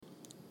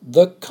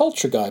The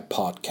Culture Guy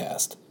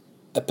Podcast,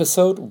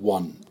 Episode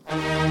 1.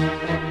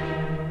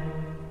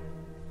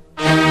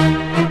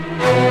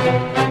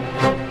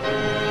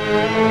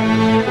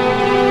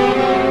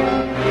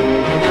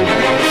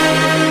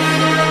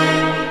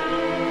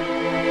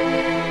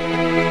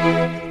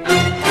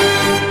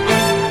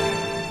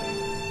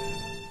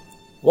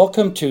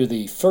 Welcome to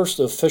the first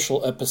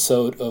official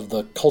episode of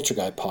the Culture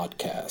Guy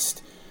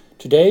Podcast.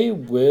 Today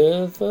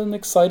with an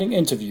exciting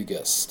interview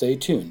guest. Stay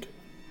tuned.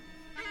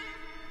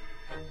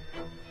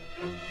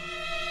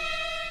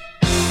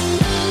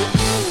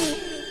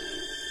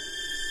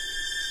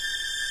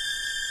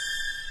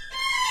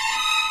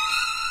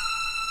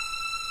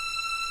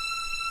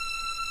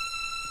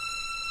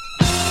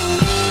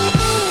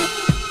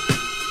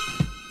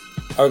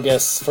 Our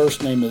guest's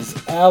first name is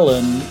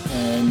Alan,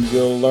 and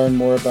you'll learn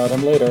more about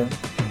him later.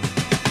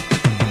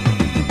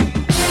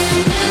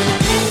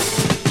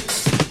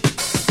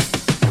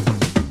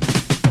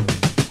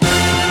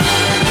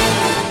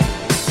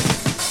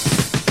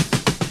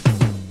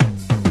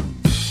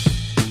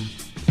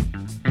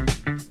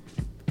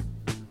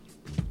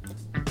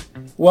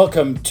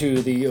 Welcome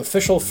to the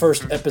official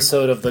first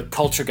episode of the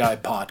Culture Guy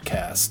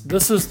Podcast.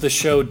 This is the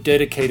show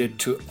dedicated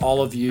to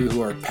all of you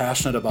who are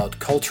passionate about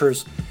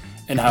cultures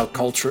and how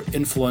culture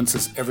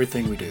influences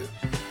everything we do.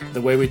 The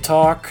way we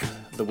talk,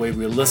 the way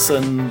we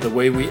listen, the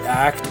way we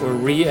act or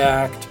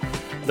react,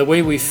 the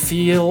way we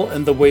feel,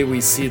 and the way we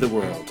see the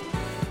world.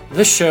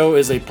 This show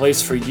is a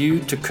place for you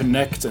to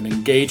connect and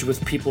engage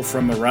with people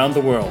from around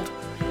the world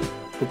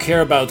who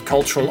care about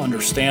cultural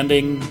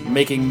understanding,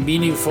 making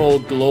meaningful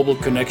global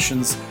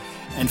connections,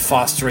 and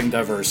fostering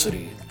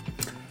diversity.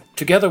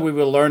 Together we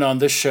will learn on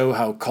this show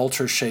how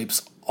culture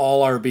shapes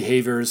all our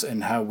behaviors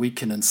and how we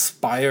can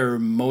inspire,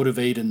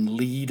 motivate, and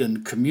lead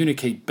and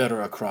communicate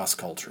better across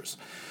cultures.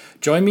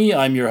 Join me,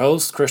 I'm your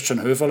host, Christian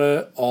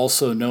Höferle,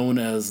 also known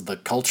as the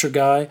Culture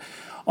Guy,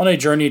 on a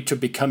journey to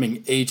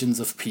becoming agents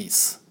of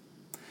peace.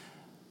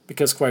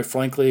 Because quite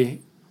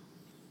frankly,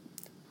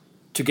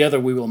 together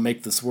we will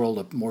make this world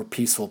a more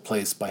peaceful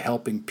place by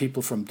helping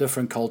people from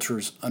different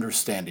cultures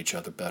understand each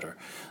other better.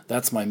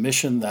 That's my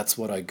mission, that's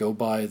what I go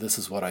by, this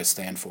is what I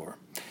stand for.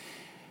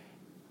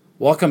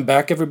 Welcome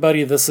back,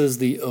 everybody. This is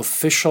the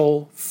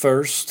official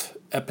first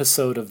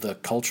episode of the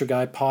Culture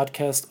Guy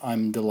Podcast.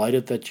 I'm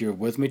delighted that you're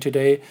with me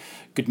today.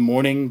 Good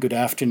morning, good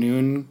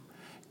afternoon,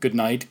 good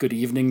night, good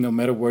evening, no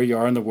matter where you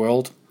are in the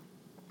world.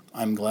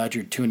 I'm glad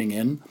you're tuning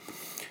in.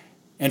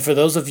 And for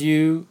those of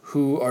you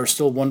who are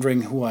still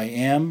wondering who I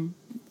am,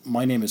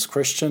 my name is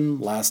Christian,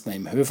 last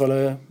name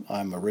Höferle.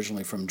 I'm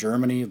originally from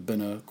Germany. I've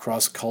been a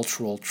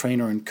cross-cultural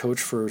trainer and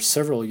coach for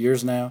several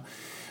years now.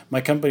 My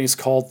company is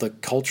called The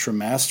Culture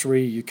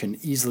Mastery. You can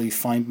easily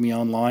find me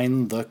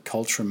online,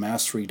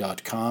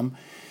 theculturemastery.com.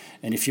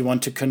 And if you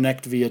want to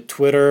connect via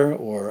Twitter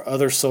or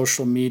other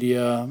social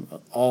media,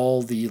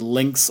 all the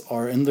links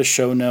are in the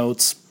show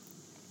notes.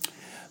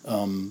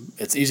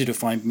 It's easy to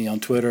find me on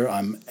Twitter.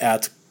 I'm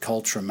at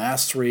Culture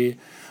Mastery,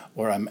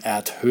 or I'm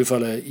at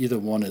Höferle. Either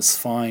one is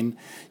fine.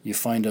 You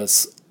find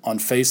us on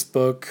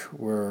Facebook.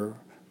 We're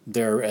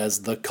there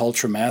as The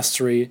Culture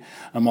Mastery.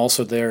 I'm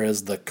also there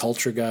as The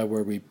Culture Guy,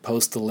 where we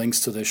post the links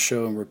to this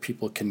show and where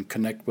people can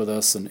connect with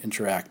us and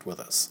interact with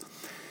us.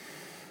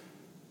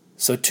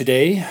 So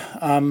today,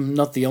 I'm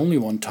not the only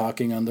one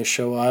talking on the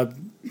show. I've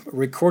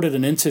recorded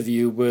an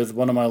interview with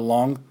one of my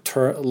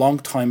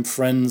long-time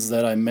friends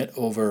that I met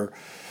over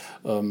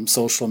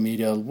social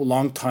media,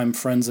 long-time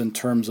friends in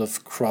terms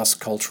of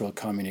cross-cultural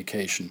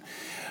communication.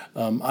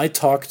 I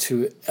talked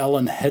to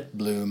Alan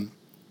Headbloom,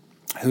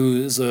 who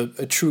is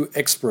a true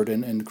expert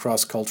in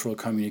cross-cultural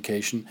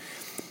communication.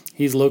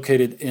 He's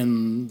located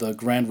in the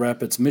Grand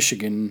Rapids,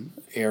 Michigan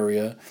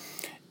area,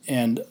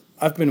 and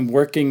I've been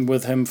working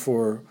with him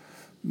for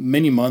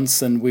many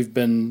months, and we've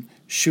been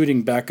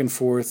shooting back and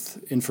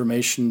forth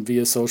information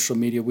via social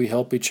media. We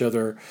help each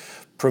other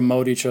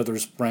promote each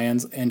other's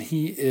brands, and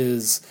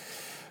he's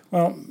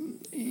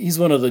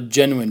one of the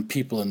genuine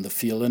people in the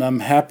field, and I'm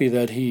happy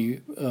that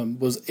he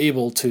was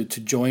able to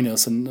join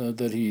us and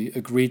that he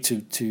agreed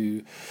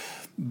to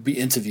be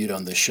interviewed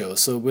on this show.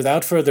 So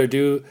without further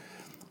ado,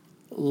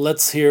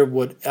 let's hear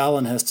what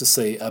Alan has to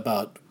say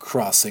about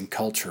crossing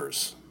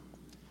cultures.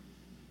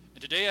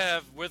 Today I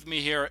have with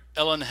me here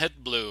Alan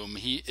Headbloom.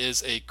 He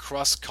is a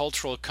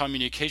cross-cultural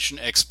communication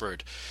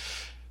expert.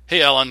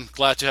 Hey Alan,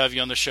 glad to have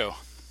you on the show.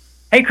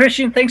 Hey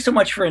Christian, thanks so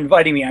much for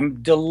inviting me.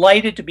 I'm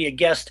delighted to be a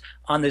guest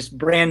on this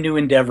brand new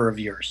endeavor of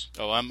yours.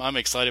 Oh, I'm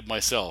excited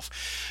myself.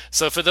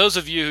 So for those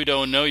of you who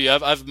don't know you,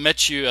 I've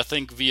met you, I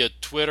think, via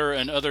Twitter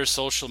and other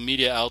social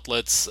media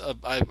outlets.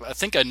 I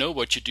think I know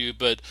what you do,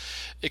 but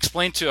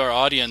explain to our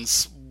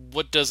audience,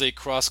 what does a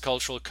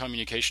cross-cultural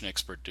communication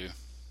expert do?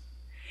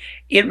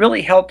 It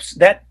really helps.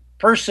 That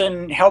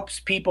person helps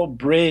people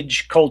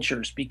bridge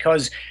cultures,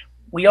 because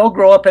we all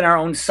grow up in our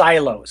own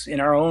silos,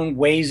 in our own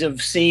ways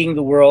of seeing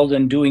the world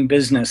and doing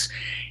business.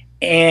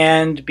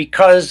 And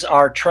because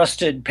our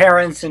trusted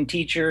parents and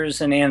teachers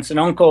and aunts and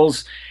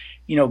uncles,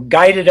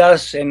 guided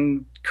us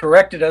and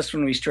corrected us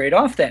when we strayed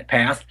off that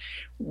path,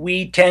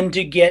 we tend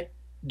to get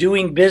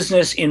doing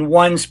business in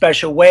one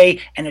special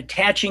way and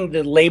attaching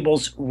the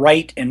labels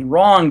right and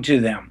wrong to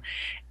them.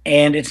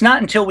 And it's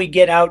not until we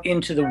get out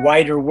into the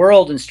wider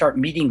world and start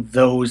meeting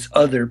those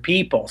other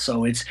people.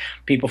 So it's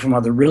people from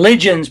other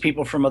religions,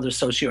 people from other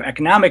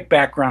socioeconomic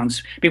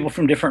backgrounds, people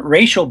from different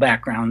racial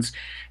backgrounds,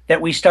 that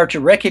we start to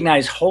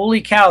recognize,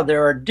 holy cow,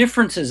 there are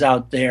differences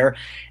out there.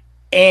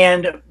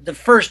 And the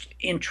first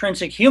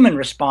intrinsic human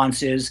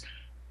response is,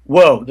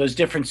 whoa, those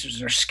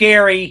differences are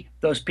scary.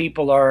 Those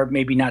people are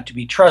maybe not to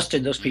be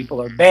trusted. Those people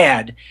are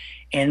bad.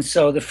 And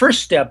so the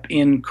first step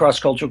in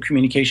cross-cultural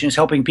communication is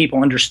helping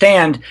people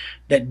understand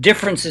that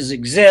differences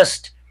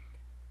exist,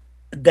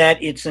 that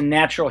it's a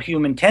natural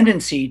human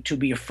tendency to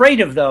be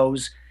afraid of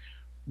those,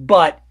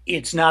 but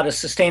it's not a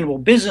sustainable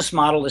business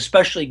model,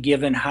 especially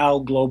given how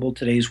global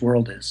today's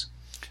world is.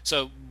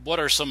 So what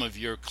are some of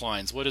your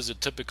clients? What is a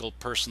typical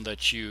person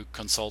that you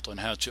consult on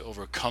how to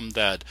overcome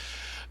that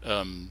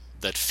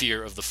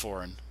fear of the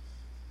foreign?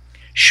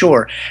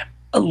 Sure.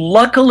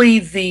 Luckily,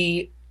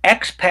 the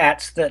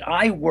expats that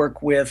I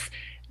work with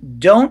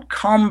don't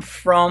come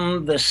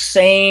from the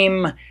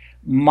same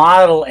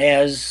model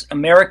as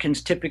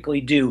Americans typically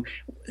do.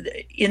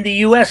 In the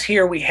U.S.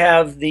 here, we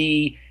have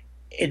the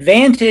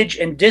advantage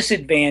and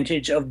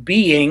disadvantage of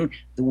being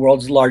the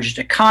world's largest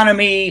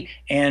economy,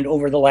 and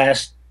over the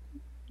last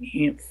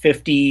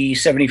 50,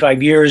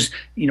 75 years,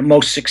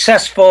 most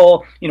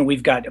successful.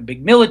 We've got a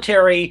big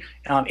military.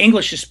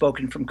 English is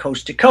spoken from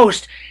coast to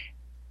coast.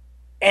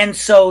 And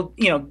so,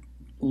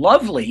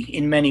 lovely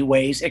in many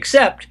ways,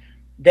 except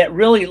that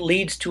really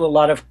leads to a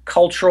lot of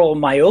cultural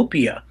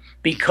myopia,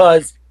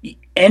 because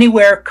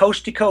anywhere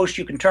coast to coast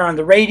you can turn on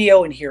the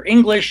radio and hear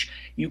English.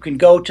 You can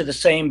go to the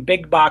same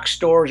big box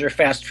stores or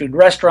fast food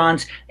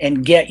restaurants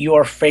and get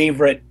your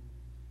favorite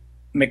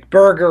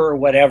McBurger or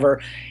whatever,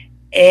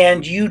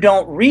 and you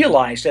don't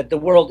realize that the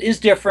world is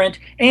different.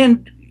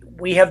 And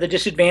we have the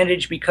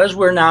disadvantage because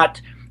we're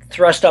not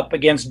thrust up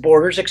against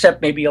borders,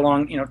 except maybe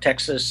along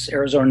Texas,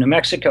 Arizona, New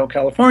Mexico,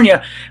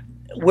 California,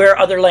 where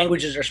other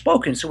languages are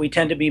spoken. So we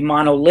tend to be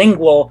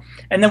monolingual,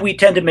 and then we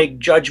tend to make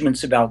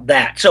judgments about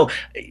that. So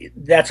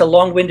that's a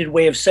long-winded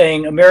way of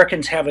saying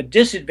Americans have a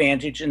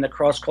disadvantage in the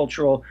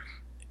cross-cultural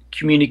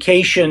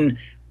communication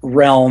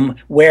realm,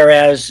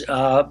 whereas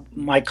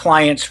my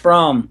clients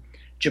from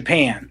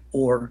Japan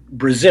or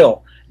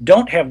Brazil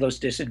don't have those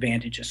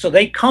disadvantages. So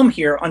they come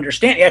here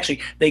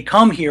they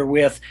come here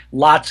with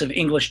lots of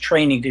English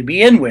training to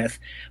begin with,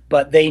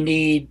 but they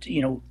need,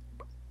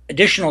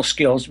 additional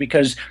skills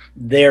because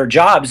their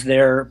jobs,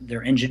 they're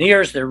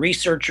engineers, they're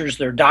researchers,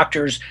 they're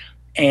doctors,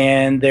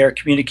 and their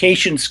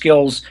communication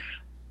skills,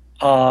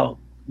 the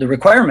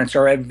requirements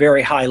are at a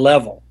very high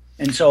level.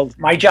 And so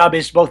my job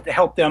is both to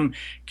help them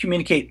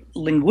communicate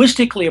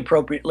linguistically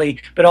appropriately,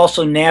 but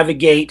also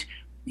navigate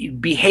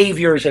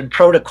behaviors and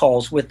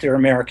protocols with their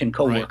American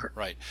coworker.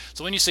 Right.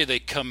 So when you say they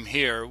come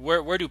here,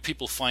 where do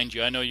people find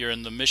you? I know you're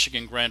in the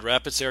Michigan Grand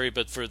Rapids area,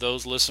 but for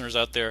those listeners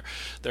out there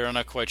that are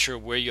not quite sure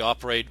where you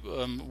operate,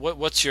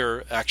 what's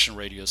your action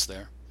radius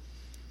there?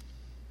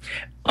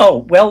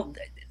 Oh, well,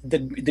 the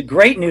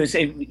great news,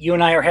 you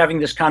and I are having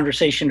this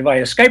conversation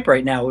via Skype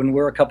right now, and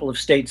we're a couple of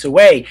states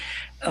away.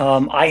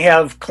 I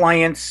have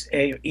clients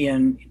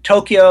in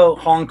Tokyo,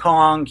 Hong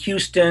Kong,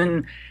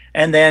 Houston,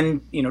 and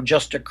then,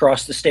 just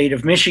across the state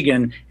of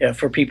Michigan.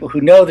 For people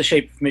who know, the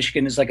shape of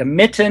Michigan is like a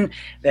mitten,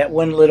 that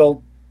one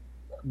little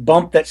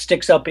bump that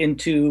sticks up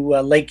into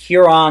Lake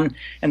Huron,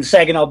 and the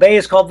Saginaw Bay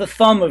is called the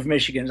thumb of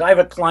Michigan. So I have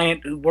a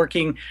client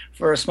working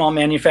for a small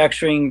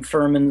manufacturing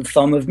firm in the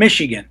thumb of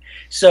Michigan.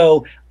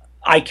 So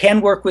I can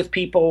work with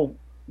people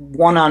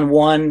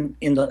one-on-one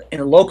in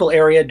a local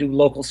area, do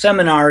local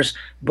seminars,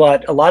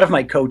 but a lot of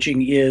my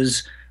coaching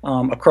is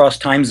across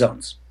time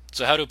zones.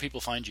 So how do people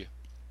find you?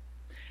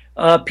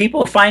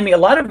 People find me, a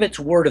lot of it's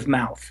word of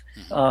mouth.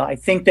 I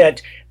think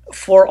that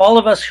for all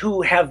of us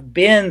who have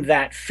been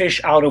that fish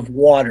out of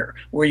water,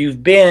 where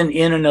you've been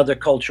in another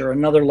culture,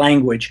 another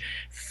language,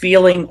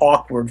 feeling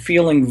awkward,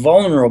 feeling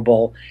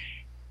vulnerable,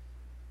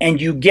 and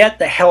you get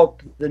the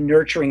help, the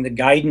nurturing, the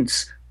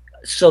guidance,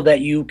 so that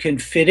you can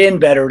fit in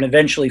better and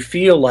eventually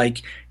feel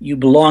like you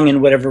belong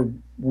in whatever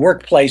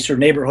workplace or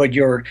neighborhood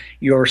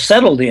you're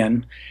settled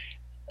in,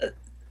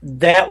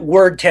 that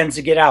word tends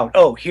to get out.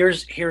 Oh,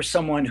 here's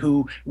someone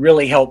who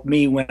really helped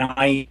me when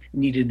I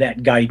needed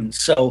that guidance.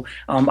 So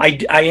I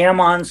am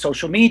on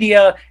social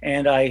media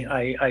and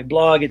I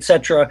blog,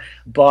 etc.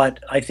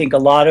 But I think a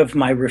lot of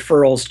my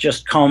referrals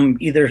just come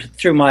either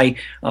through my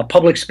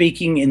public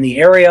speaking in the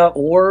area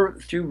or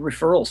through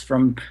referrals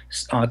from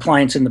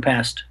clients in the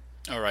past.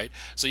 All right.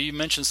 So you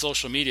mentioned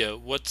social media.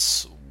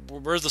 Where's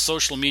the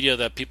social media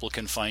that people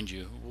can find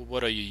you?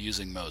 What are you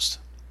using most?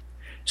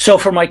 So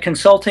for my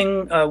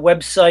consulting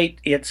website,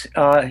 it's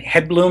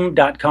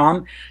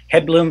headbloom.com.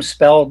 Headbloom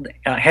spelled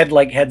head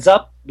like heads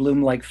up,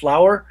 bloom like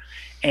flower.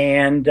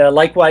 And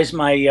likewise,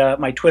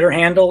 my Twitter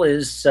handle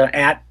is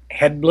at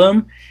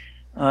Headbloom.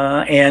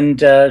 And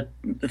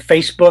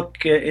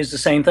Facebook is the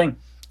same thing.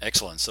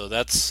 Excellent. So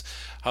that's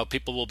how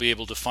people will be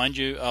able to find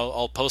you.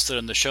 I'll post it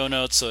in the show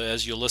notes, so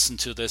as you listen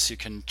to this, you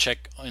can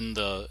check in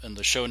the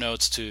show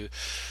notes to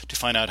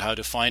find out how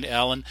to find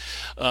Alan.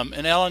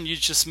 And Alan, you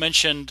just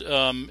mentioned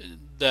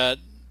that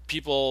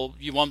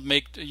you want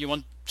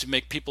to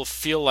make people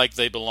feel like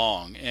they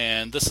belong,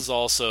 and this is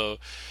also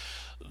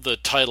the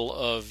title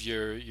of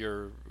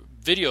your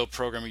video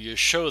program or your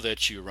show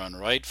that you run,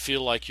 right?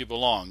 Feel Like You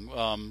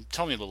Belong.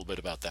 Tell me a little bit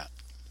about that.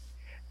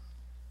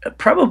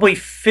 Probably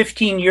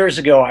 15 years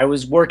ago, I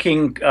was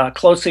working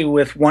closely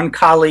with one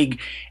colleague,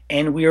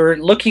 and we were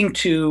looking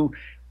to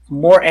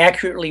more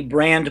accurately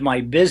brand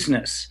my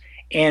business.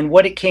 And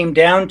what it came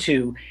down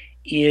to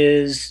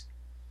is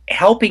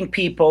helping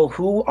people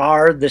who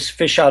are this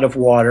fish out of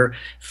water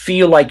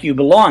feel like you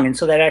belong. And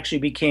so that actually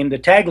became the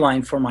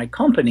tagline for my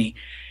company.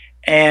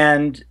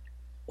 And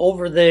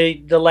over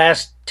the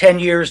last 10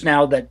 years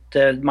now that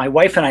my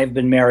wife and I have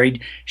been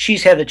married,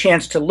 she's had the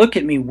chance to look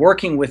at me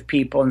working with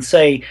people and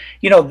say,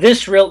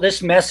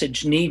 this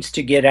message needs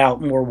to get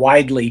out more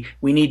widely.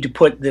 We need to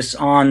put this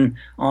on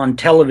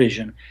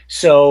television.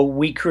 So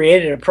we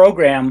created a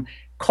program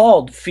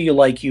called Feel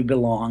Like You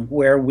Belong,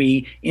 where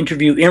we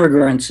interview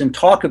immigrants and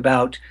talk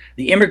about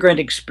the immigrant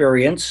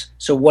experience.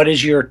 So what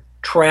is your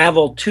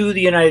travel to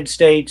the United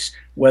States,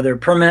 whether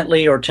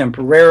permanently or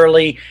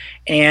temporarily,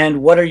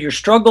 and what are your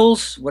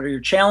struggles, what are your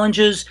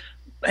challenges,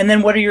 and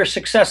then what are your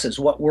successes,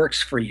 what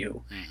works for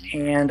you.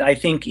 Mm-hmm. And I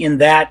think in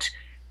that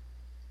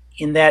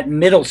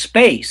middle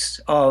space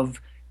of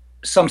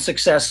some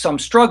success, some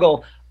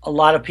struggle, a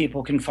lot of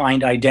people can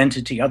find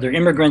identity. Other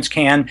immigrants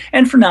can,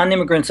 and for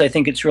non-immigrants, I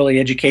think it's really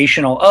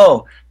educational.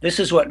 Oh, this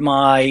is what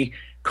my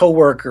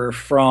coworker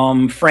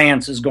from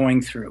France is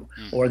going through,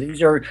 or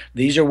these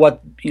are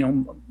what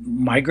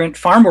migrant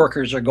farm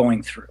workers are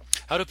going through.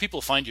 How do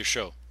people find your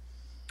show?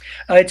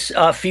 It's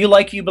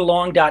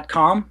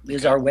feellikeyouBelong.com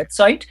is our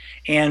website,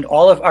 and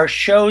all of our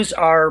shows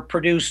are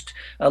produced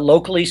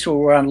locally, so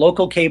we're on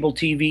local cable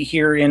TV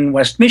here in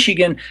West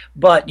Michigan,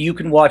 but you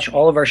can watch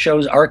all of our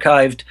shows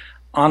archived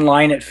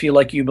online at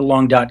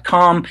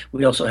feellikeyouBelong.com.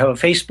 We also have a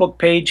Facebook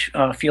page,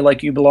 Feel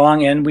Like You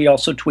Belong, and we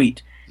also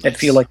tweet at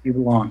Feel Like You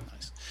Belong.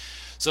 Nice.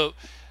 So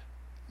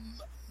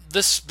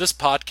this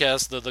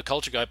podcast, the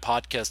Culture Guy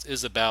podcast,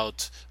 is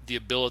about the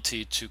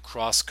ability to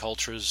cross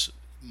cultures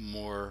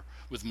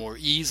with more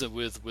ease and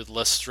with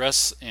less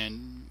stress.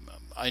 And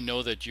I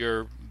know that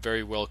you're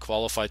very well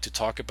qualified to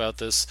talk about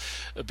this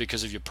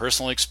because of your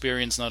personal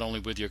experience, not only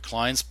with your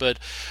clients, but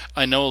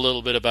I know a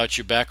little bit about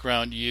your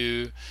background.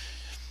 You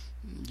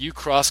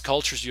cross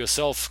cultures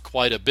yourself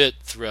quite a bit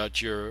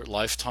throughout your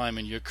lifetime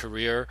and your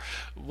career.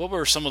 What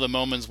were some of the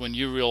moments when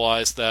you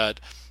realized that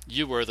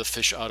you were the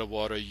fish out of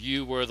water?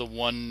 You were the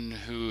one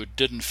who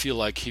didn't feel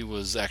like he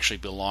was actually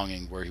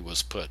belonging where he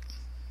was put.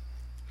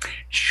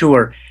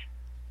 Sure.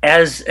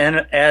 As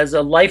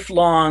a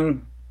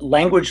lifelong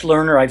language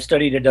learner, I've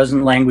studied a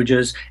dozen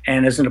languages,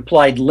 and as an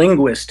applied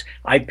linguist,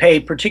 I pay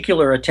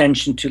particular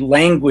attention to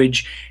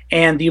language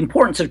and the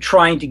importance of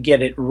trying to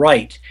get it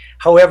right.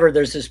 However,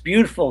 there's this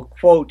beautiful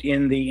quote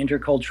in the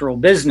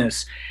intercultural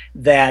business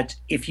that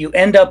if you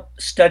end up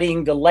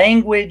studying the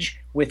language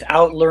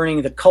without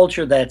learning the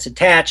culture that's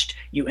attached,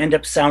 you end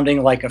up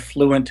sounding like a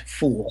fluent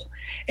fool.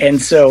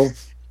 And so,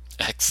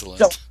 excellent.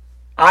 So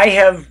I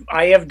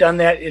have done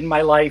that in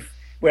my life.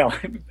 Well,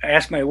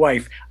 ask my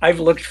wife. I've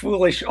looked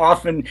foolish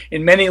often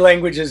in many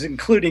languages,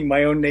 including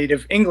my own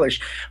native English.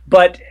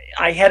 But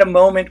I had a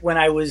moment when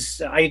I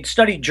had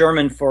studied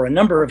German for a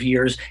number of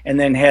years, and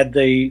then had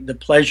the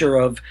pleasure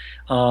of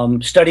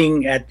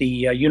studying at the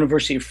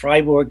University of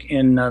Freiburg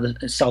in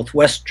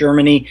southwest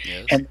Germany,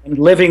 yes, and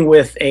living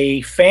with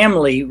a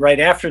family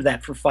right after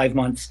that for 5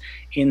 months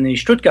in the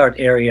Stuttgart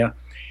area.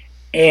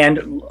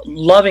 And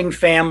loving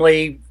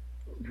family,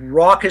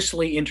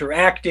 raucously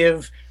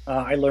interactive.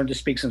 I learned to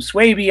speak some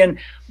Swabian,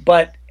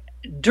 but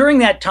during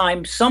that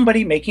time,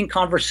 somebody making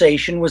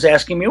conversation was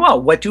asking me,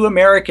 well, what do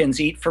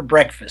Americans eat for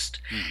breakfast?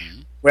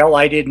 Mm-hmm. Well,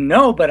 I didn't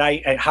know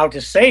how to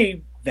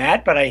say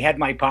that, but I had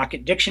my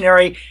pocket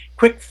dictionary,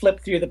 quick flip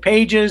through the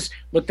pages,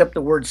 looked up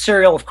the word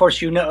cereal. Of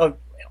course,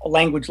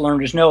 language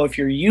learners know if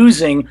you're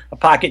using a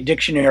pocket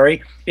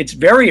dictionary, it's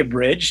very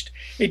abridged.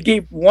 It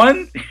gave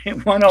one.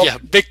 Yeah,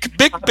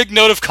 big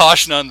note of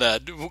caution on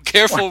that.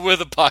 Careful with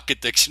the pocket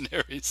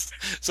dictionaries.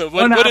 So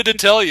what did it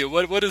tell you?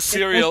 What is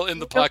cereal in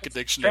the pocket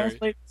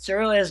dictionary?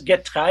 Cereal as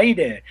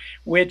Getreide,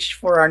 which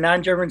for our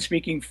non-German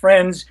speaking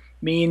friends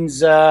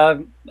means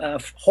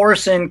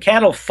horse and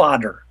cattle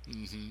fodder.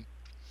 Mm-hmm.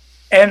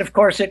 And of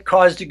course, it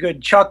caused a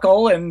good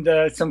chuckle and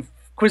some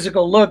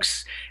quizzical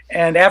looks,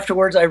 and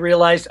afterwards I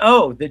realized,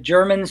 the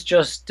Germans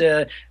just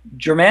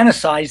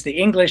Germanicize the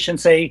English and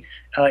say,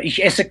 ich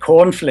esse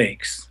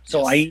cornflakes. So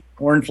yes, I eat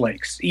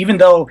cornflakes, even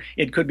though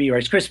it could be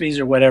Rice Krispies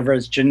or whatever.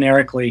 It's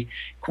generically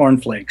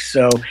cornflakes.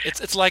 So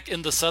it's like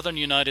in the southern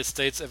United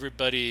States,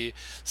 everybody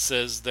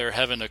says they're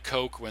having a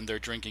Coke when they're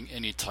drinking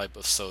any type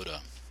of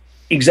soda.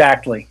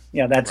 Exactly.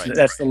 Yeah,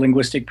 that's the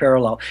linguistic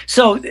parallel.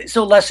 So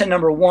lesson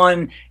number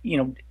one,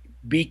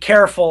 be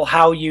careful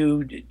how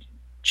you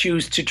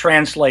choose to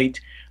translate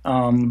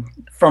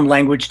from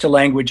language to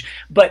language.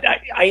 But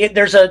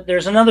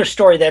there's another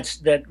story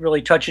that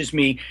really touches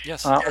me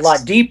Yes. a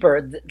lot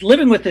deeper.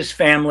 Living with this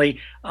family,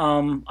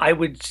 I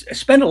would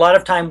spend a lot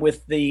of time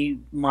with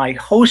my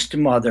host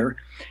mother,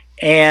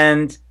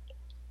 and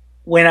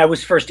when I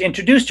was first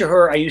introduced to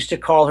her, I used to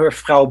call her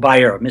Frau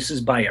Bayer,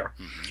 Mrs. Bayer.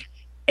 Mm-hmm.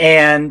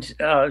 And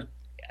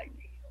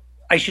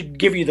I should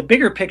give you the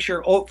bigger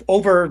picture.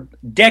 Over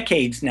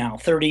decades now,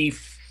 40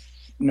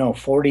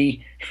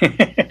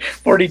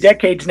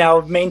 decades now,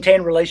 of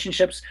maintained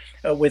relationships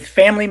with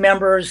family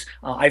members.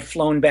 I've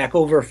flown back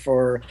over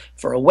for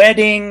a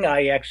wedding.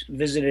 I actually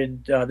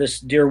visited this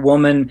dear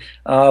woman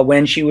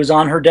when she was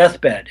on her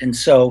deathbed. And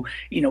so,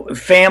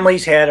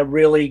 families had a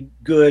really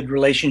good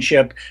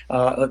relationship.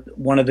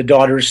 One of the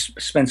daughters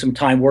spent some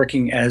time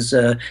working as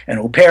an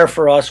au pair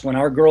for us when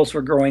our girls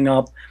were growing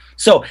up.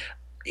 So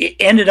it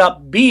ended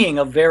up being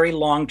a very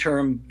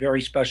long-term,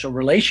 very special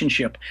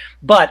relationship.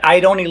 But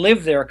I'd only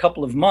lived there a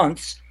couple of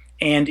months,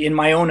 and in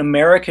my own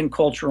American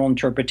cultural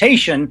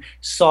interpretation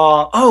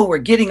saw, oh, we're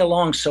getting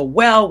along so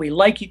well, we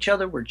like each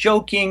other, we're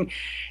joking.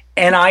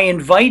 And I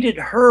invited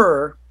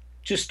her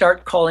to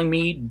start calling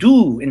me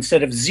du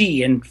instead of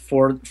Z. And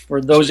for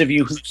those of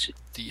you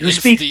who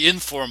speak the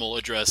informal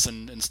address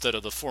instead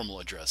of the formal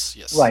address,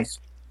 yes. Right.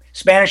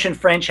 Spanish and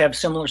French have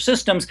similar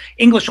systems.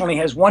 English only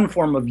has one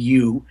form of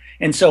you.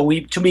 And so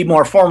to be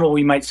more formal,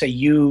 we might say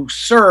you,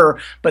 sir,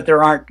 but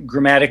there aren't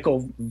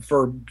grammatical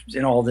verbs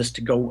and all this to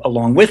go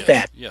along with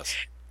that. Yes.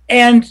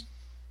 And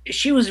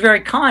she was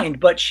very kind,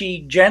 but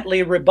she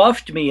gently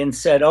rebuffed me and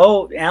said,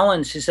 oh,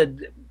 Alan, she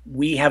said,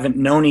 we haven't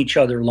known each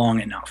other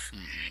long enough.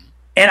 Mm-hmm.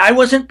 And I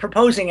wasn't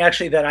proposing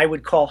actually that I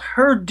would call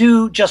her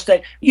du, just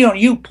that,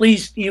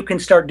 you can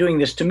start doing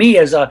this to me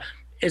as a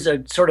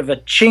sort of a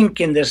chink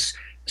in this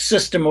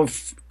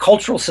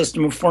cultural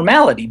system of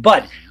formality.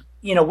 But,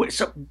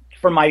 so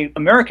from my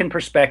American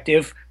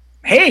perspective,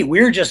 hey,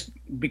 we're just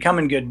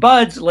becoming good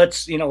buds.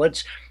 Let's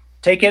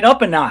take it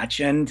up a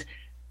notch.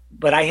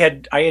 But I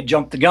had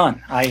jumped the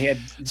gun.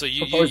 So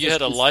you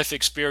had a life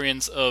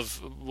experience of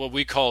what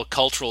we call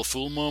cultural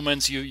fool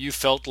moments. You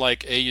felt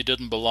like you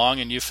didn't belong,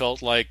 and you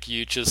felt like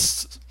you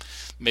just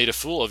made a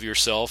fool of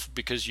yourself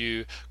because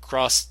you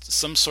crossed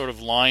some sort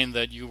of line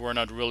that you were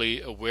not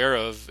really aware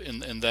of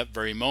in that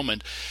very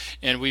moment.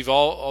 And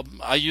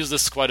I use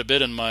this quite a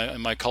bit in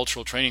my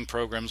cultural training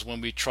programs when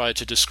we try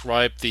to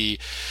describe the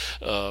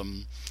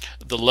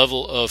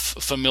level of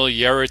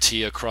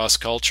familiarity across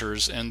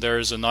cultures. And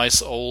there's a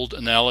nice old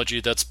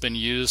analogy that's been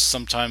used.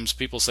 Sometimes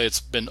people say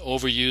it's been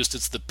overused.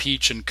 It's the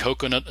peach and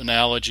coconut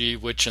analogy,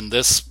 which in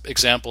this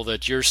example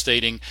that you're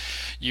stating,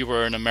 you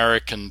were an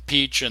American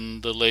peach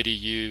and the lady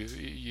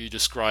you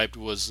described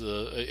was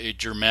a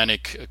Germanic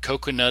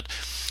coconut.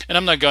 And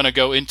I'm not going to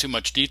go into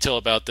much detail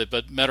about that,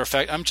 but matter of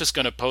fact, I'm just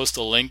going to post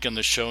a link in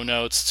the show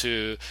notes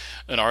to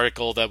an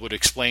article that would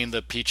explain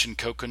the peach and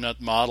coconut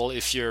model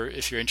if you're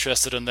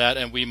interested in that,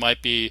 and we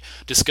might be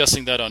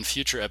discussing that on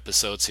future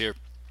episodes here.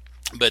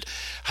 But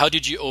how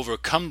did you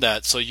overcome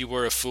that? So you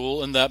were a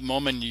fool in that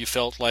moment, you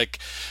felt like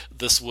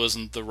this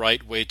wasn't the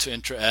right way to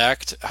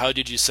interact. How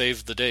did you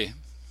save the day?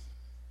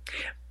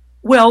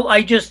 Well,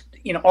 I just,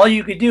 all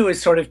you could do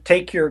is sort of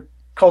take your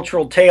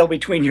cultural tail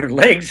between your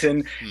legs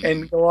and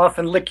go off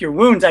and lick your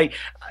wounds. I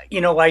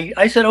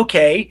said,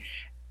 okay,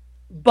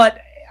 but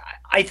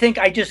I think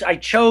I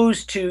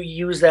chose to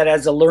use that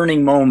as a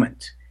learning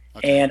moment.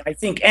 Okay. And I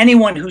think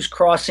anyone who's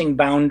crossing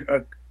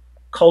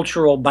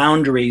cultural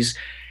boundaries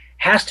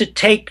has to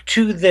take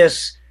to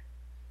this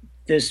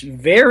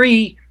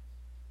very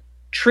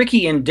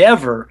tricky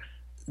endeavor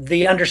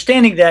the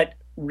understanding that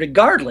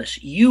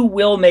regardless, you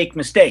will make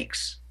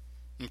mistakes.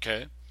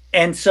 Okay.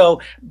 And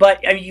so,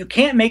 but you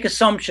can't make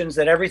assumptions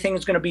that everything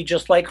is going to be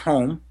just like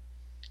home.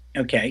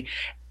 Okay.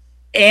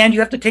 And you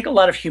have to take a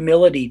lot of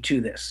humility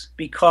to this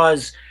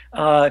because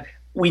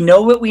we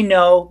know what we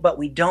know, but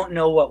we don't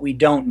know what we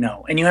don't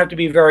know. And you have to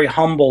be very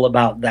humble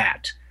about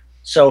that.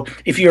 So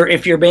if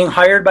you're being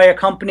hired by a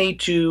company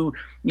to,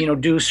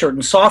 do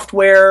certain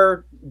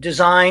software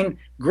design,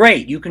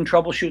 great, you can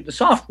troubleshoot the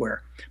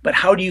software. But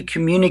how do you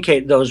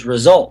communicate those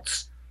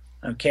results?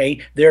 Okay,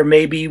 there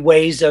may be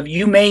ways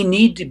you may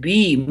need to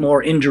be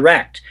more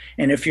indirect.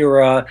 And if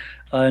you're a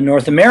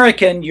North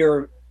American,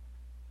 your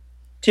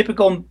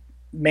typical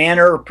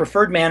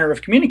preferred manner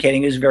of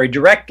communicating is very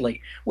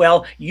directly.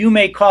 Well, you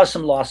may cause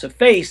some loss of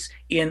face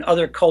in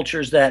other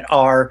cultures that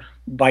are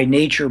by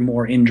nature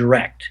more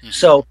indirect. Mm-hmm.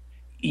 So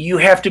you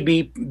have to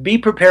be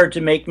prepared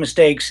to make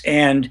mistakes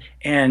and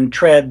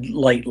tread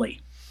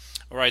lightly.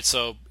 All right.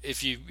 So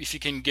if you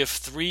can give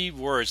 3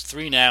 words,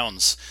 3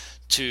 nouns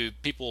to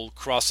people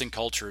crossing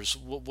cultures,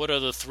 what are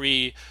the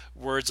 3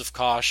 words of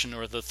caution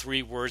or the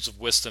 3 words of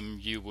wisdom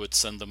you would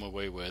send them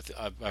away with?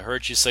 I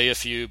heard you say a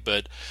few,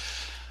 but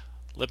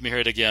let me hear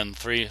it again.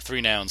 3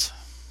 nouns.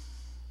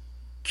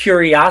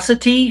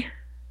 Curiosity,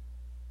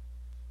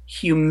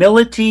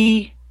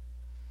 humility,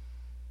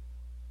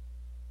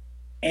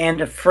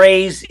 and a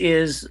phrase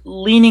is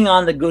leaning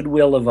on the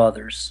goodwill of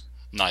others.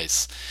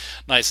 Nice,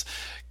 nice,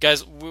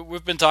 guys.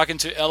 We've been talking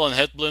to Ellen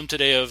Headbloom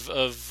today of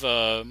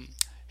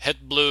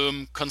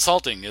Headbloom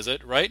Consulting. Is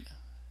it right?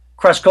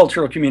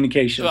 Cross-cultural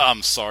communication.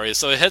 I'm sorry.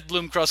 So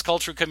Headbloom Cross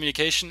Cultural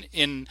Communication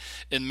in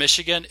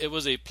Michigan. It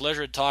was a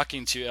pleasure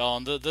talking to you,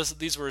 Ellen.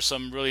 These were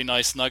some really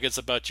nice nuggets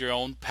about your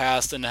own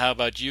past and how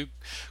about you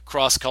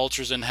cross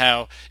cultures and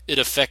how it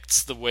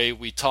affects the way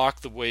we talk,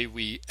 the way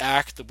we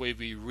act, the way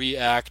we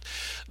react,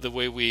 the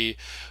way we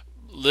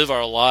live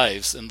our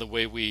lives, and the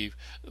way we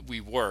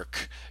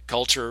work.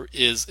 Culture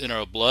is in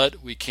our blood.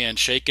 We can't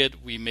shake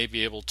it. We may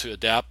be able to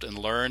adapt and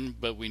learn,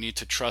 but we need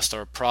to trust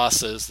our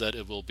process that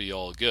it will be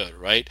all good,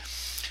 right?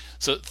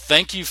 So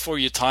thank you for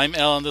your time,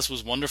 Ellen. This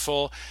was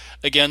wonderful.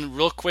 Again,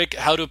 real quick,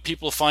 how do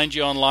people find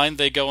you online?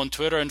 They go on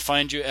Twitter and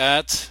find you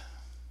at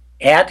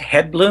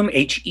Headbloom,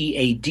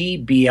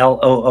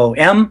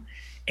 Headbloom,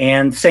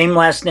 and same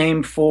last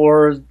name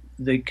for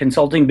the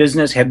consulting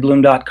business,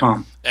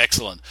 headbloom.com.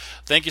 Excellent.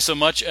 Thank you so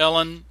much,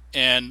 Ellen,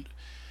 and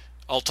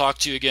I'll talk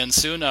to you again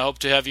soon. I hope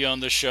to have you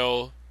on the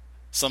show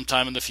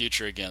sometime in the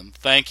future again.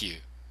 Thank you.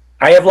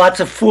 I have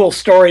lots of fool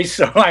stories,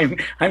 so I'm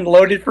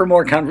loaded for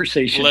more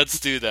conversation. Let's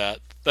do that.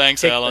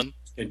 Thanks, Ellen.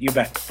 You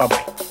bet.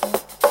 Bye-bye.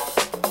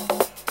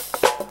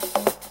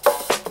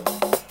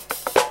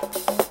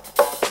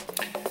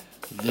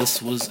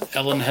 This was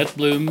Ellen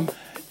Headbloom,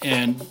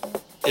 and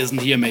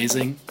isn't he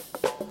amazing?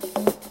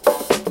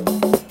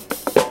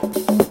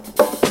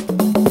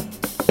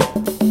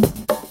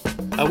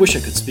 I wish I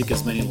could speak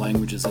as many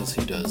languages as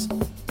he does.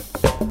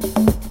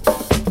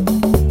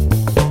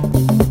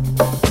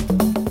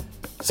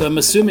 So I'm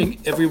assuming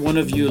every one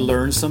of you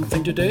learned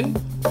something today.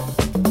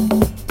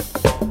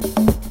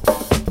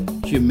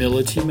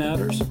 Humility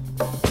matters.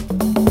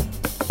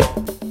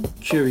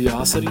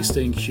 Curiosity,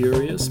 staying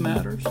curious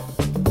matters.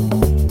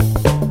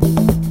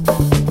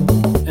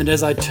 And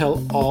as I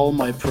tell all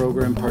my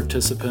program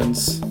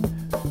participants,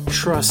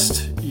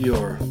 trust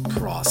your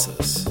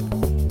process.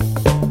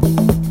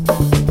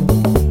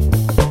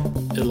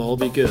 It'll all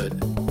be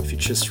good if you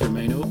just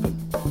remain open.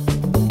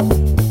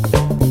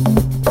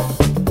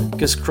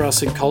 Because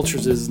crossing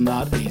cultures is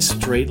not a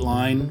straight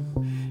line.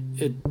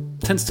 It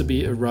tends to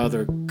be a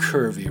rather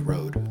curvy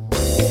road.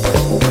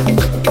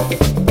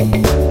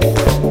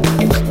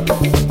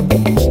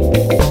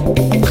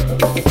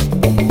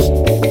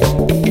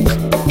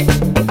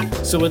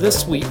 So with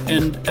this, we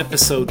end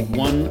episode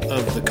 1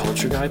 of the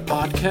Culture Guy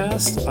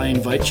podcast. I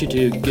invite you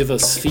to give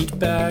us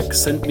feedback.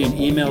 Send me an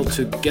email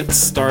to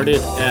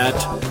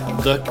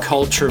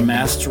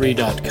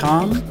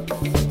getstarted@theculturemastery.com.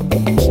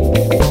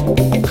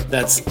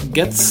 That's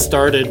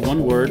getstarted,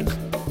 one word,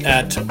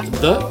 at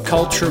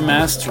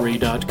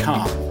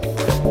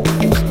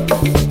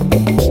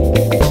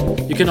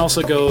theculturemastery.com. You can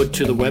also go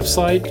to the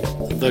website,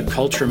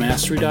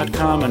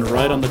 theculturemastery.com, and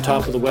right on the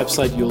top of the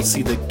website you'll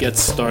see the Get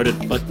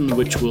Started button,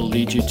 which will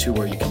lead you to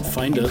where you can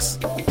find us.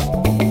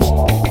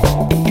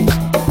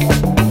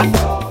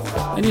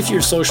 And if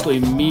you're socially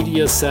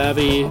media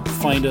savvy,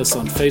 find us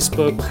on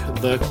Facebook,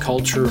 The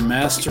Culture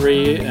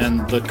Mastery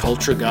and The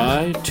Culture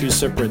Guy, 2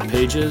 separate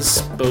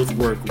pages. Both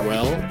work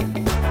well.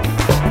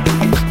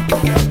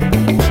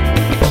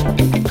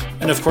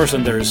 And of course,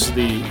 then there's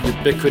the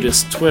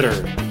ubiquitous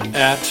Twitter,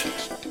 at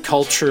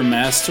Culture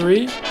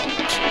Mastery,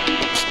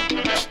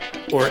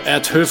 or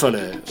at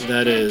Höferle,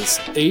 that is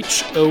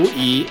Hoeferle.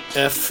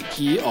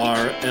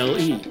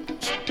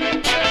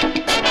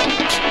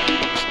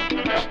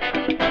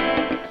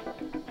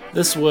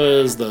 This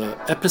was the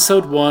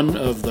episode 1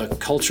 of the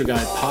Culture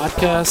Guy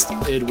podcast.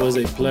 It was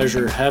a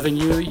pleasure having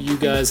you. You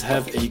guys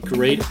have a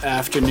great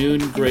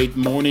afternoon, great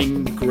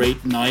morning,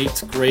 great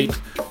night, great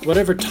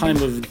whatever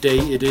time of day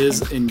it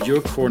is in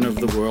your corner of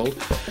the world.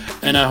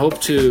 And I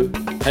hope to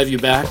have you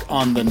back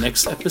on the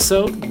next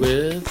episode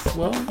with,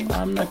 well,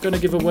 I'm not going to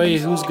give away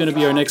who's going to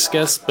be our next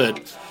guest,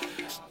 but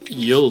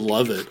you'll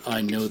love it.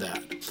 I know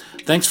that.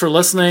 Thanks for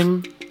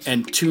listening,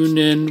 and tune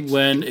in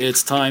when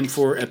it's time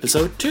for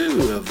episode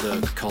 2 of the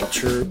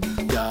Culture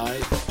Guy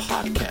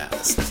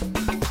podcast.